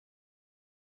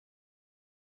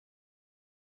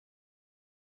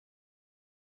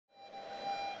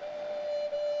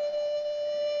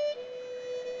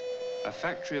A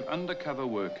factory of undercover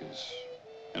workers,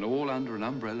 and all under an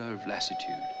umbrella of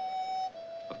lassitude.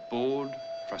 Of bored,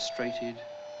 frustrated,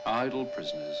 idle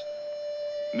prisoners,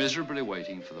 miserably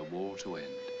waiting for the war to end.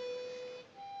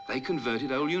 They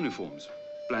converted old uniforms,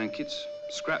 blankets,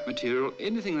 scrap material,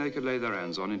 anything they could lay their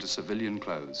hands on into civilian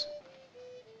clothes.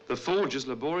 The forgers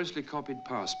laboriously copied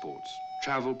passports,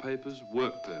 travel papers,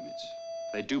 work permits.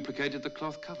 They duplicated the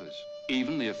cloth covers,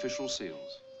 even the official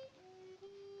seals.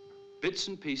 Bits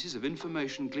and pieces of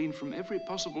information gleaned from every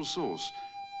possible source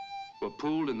were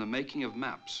pooled in the making of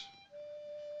maps.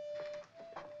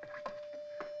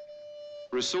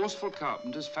 Resourceful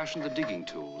carpenters fashioned the digging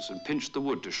tools and pinched the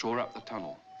wood to shore up the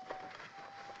tunnel.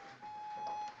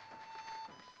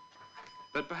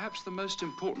 But perhaps the most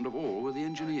important of all were the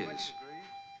engineers,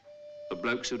 the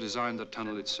blokes who designed the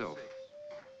tunnel itself.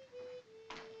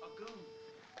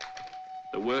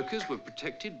 The workers were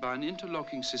protected by an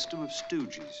interlocking system of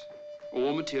stooges.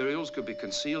 All materials could be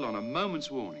concealed on a moment's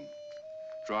warning.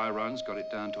 Dry runs got it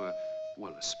down to a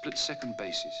split-second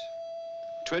basis.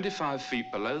 25 feet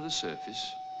below the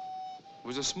surface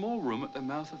was a small room at the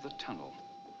mouth of the tunnel.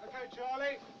 Okay,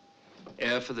 Charlie.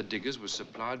 Air for the diggers was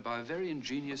supplied by a very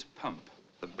ingenious pump.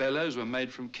 The bellows were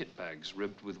made from kit bags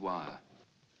ribbed with wire.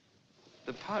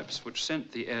 The pipes which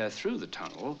sent the air through the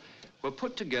tunnel were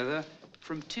put together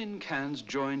from tin cans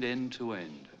joined end to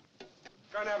end.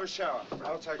 Go and have a shower.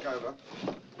 I'll take over.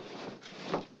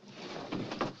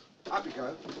 Up you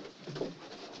go.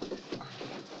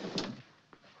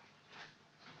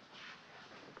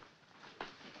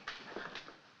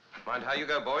 Mind how you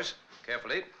go, boys.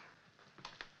 Carefully.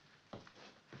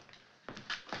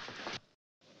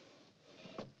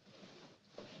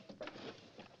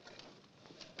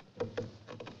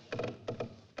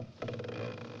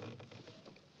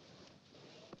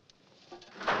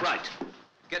 Right.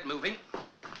 Get moving.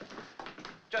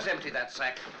 Just empty that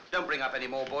sack. Don't bring up any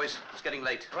more, boys. It's getting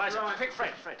late. Right. Pick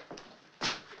Fred.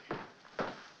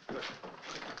 Good.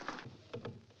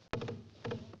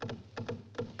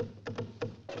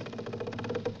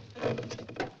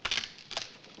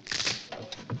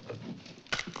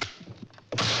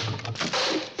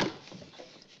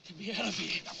 Get me out of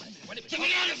here. Get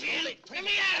me out of here. Get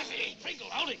me out of here. Pringle,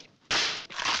 hold it.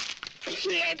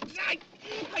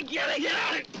 I gotta get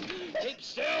out of it. Keep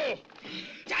still.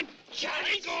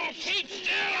 Pringle, keep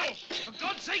still. For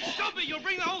God's sake, stop it. You'll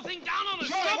bring the whole thing down on us.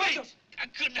 Stop it. I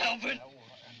couldn't help it.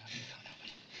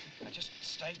 Now just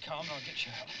stay calm and I'll get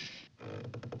you out.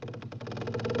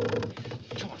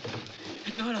 Come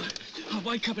on. No. I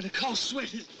wake up in a cold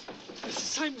sweat. It's the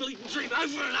same bleeding dream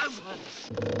over and over.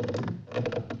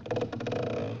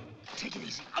 Take it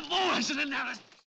easy. I'm always in and out of